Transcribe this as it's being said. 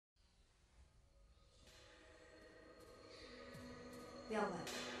不要管。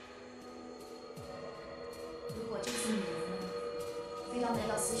如果这次你们飞到那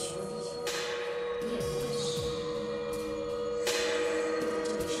道思许多地球，你也不会放弃。我在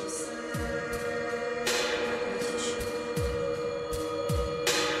这里受死，我一起死。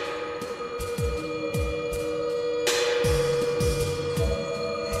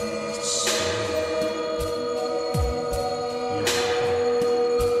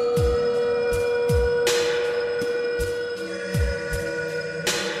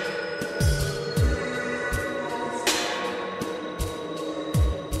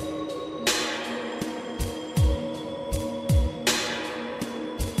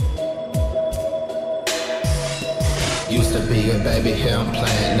Used to be a baby, here I'm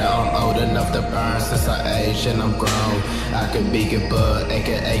playing. Now I'm old enough to burn since I aged and I'm grown. I could be your bud,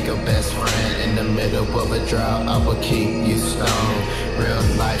 aka your best friend. In the middle of a drought, I will keep you stoned. Real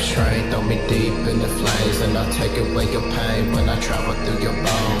life strength, throw me deep in the flames, and I'll take away your pain when I travel through your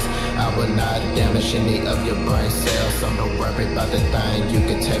bones. I will not damage any of your brain cells, so don't worry about the thing. You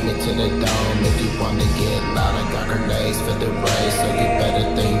can take me to the dome if you wanna get loud. I got grenades for the race, so you better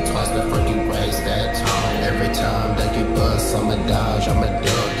think twice before you raise that tone. Every time that you bust, I'm a dodge, I'm a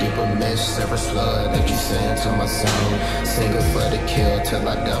duck. You a miss, every slug that you send to my zone. Single for the kill till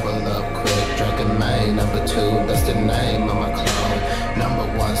I double up quick. Dragonmane #2, that's the name of my clone.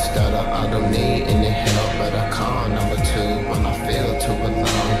 #1 stutter, I don't need any help, but I call #2 when I feel too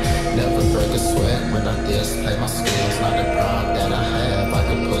alone. Never break a sweat when I display my skills. Not a pride that I have, I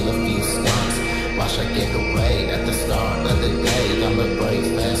can pull a few stunts. Watch I get away at the start of the day. I'ma break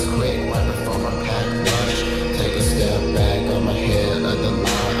fast quick right before my pack lunch. Take a step back on my head of the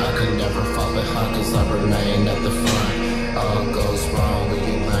line. I could never fall behind cause I remain at the front. All goes wrong when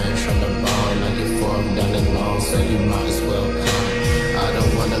you learn from the ball. Now you're forth down and long, so you might as well come. I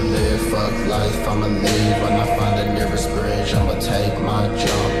don't wanna live, fuck life, I'ma leave. When I find the nearest bridge, I'ma take my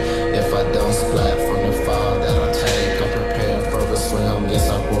jump. If I don't splat from the fall that I take, I'm prepared for a swim, yes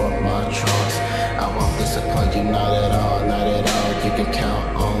I wore my trunks. I won't disappoint you, not at all, not at all. You can count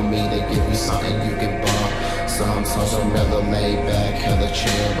on me to give you something you can bump. Some songs are mellow, laid back, hella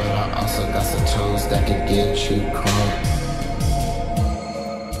chill, but I also got some tools that can get you crunk.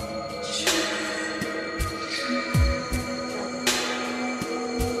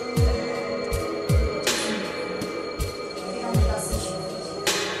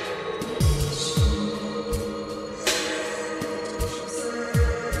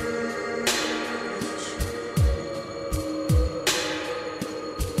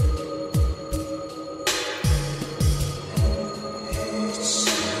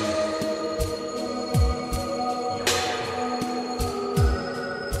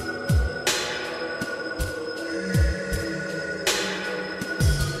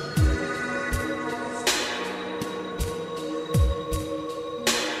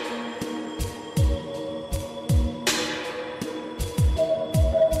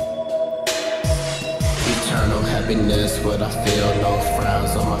 Happiness, what I feel, no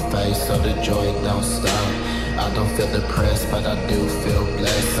frowns on my face, so the joy don't stop. I don't feel depressed, but I do feel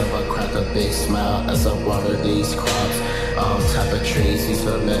blessed, so I crack a big smile as I water these crops. All type of trees, these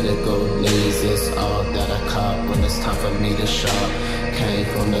for medical needs, it's all that I caught when it's time for me to shop. Came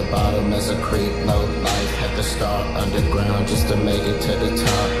from the bottom as a creep, low life, had to start underground just to make it to the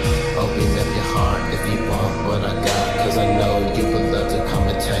top. Open up your heart if you want what I got, cause I know you would love to come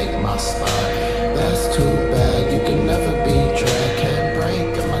and take my spot. That's too bad, you can never be dragged. Can't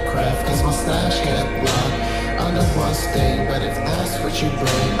break in my craft cause my stash can't block. I'm the one thing, but if that's what you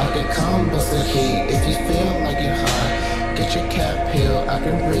bring, I can come bust the heat if you feel like you're hot. Get your cap peeled, I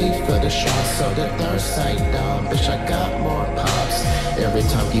can refill the shot so the thirst ain't done. Bitch, I got more pops. Every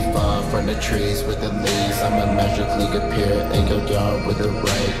time you fall from the trees with the leaves, I'ma magically appear in your yard with a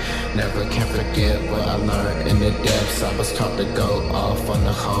ray. Never can forget what I learned in the depths. I was taught to go off on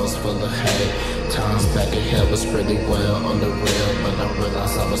the hoes full of hate. Times back ahead was pretty well on the real, but I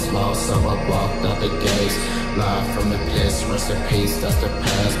realized I was lost, so I walked out the gates. Live from the pits, rest in peace, that's the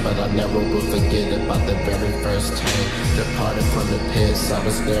past, but I never will forget about the very first time. Departed from the pits, I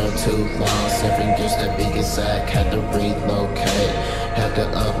was there too long. 7 years to be exact, had to relocate. Had to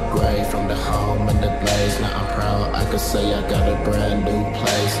upgrade from the home and the blaze. Now I'm proud, I could say I got a brand new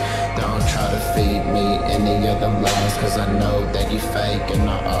place. Don't try to feed me any of them lies, cause I know that you fake and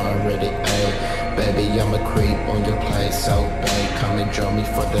I already ate. Baby, I'm a creep on your plate, so babe, come and join me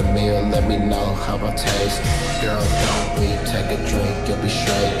for the meal, let me know how I taste. Girl, don't weep, take a drink, you'll be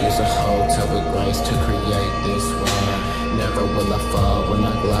straight. Use a whole tub of grace to create this wine. Never will I fall when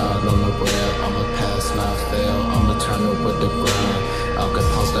I glide on the rail. I'ma pass, not fail, I'm eternal with the grind. I'll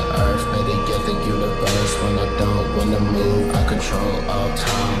compose the earth, better yet the universe. When I don't wanna move, I control all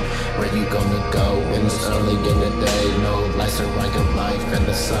time. Where you gonna go when it's early in the day? No lights are right in life and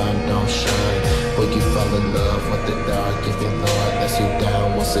the sun don't shine. Will you fall in love with the dark if your Lord lets you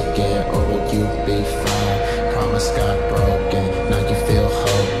down once again, or will you be fine? Promise got broken, now you feel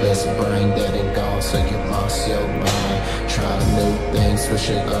hopeless, brain dead and gone, so you lost your mind. Try new things, switch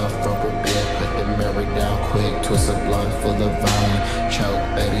it up for a bit, put the mirror down quick, twist a blunt full of vine. Choke,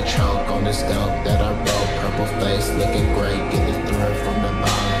 baby, choke on this dope that I wrote. Purple face, looking great, get the thread from the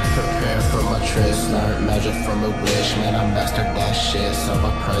vine. Prepare for my tricks, learn magic from a witch. Man, I mastered that shit, so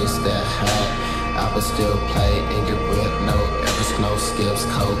I praise that hat. I would still play in your whip, no errors, no skips,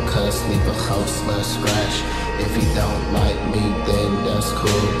 cold cuts, leave a host, let's scratch. If you don't like me, then that's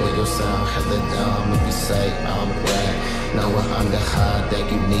cool, but you'll sound hella dumb if you say I'm whack. Knowing I'm the high that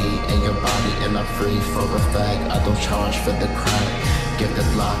you need in your body, and I'm free for a fact. I don't charge for the crack. Give the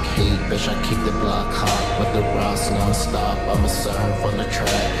block heat, bitch, I keep the block hot with the rocks non-stop. I'ma serve on the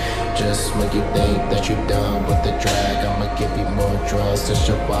track. Just when you think that you're done with the drag, I'ma give you more drugs just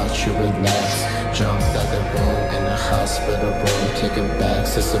to watch you relax. Jumped out the room in the hospital room, kicking back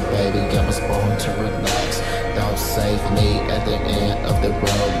since a baby I was born to relax. Don't save me at the end of the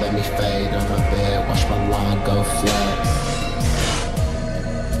road, let me fade on my bed, watch my line go flat.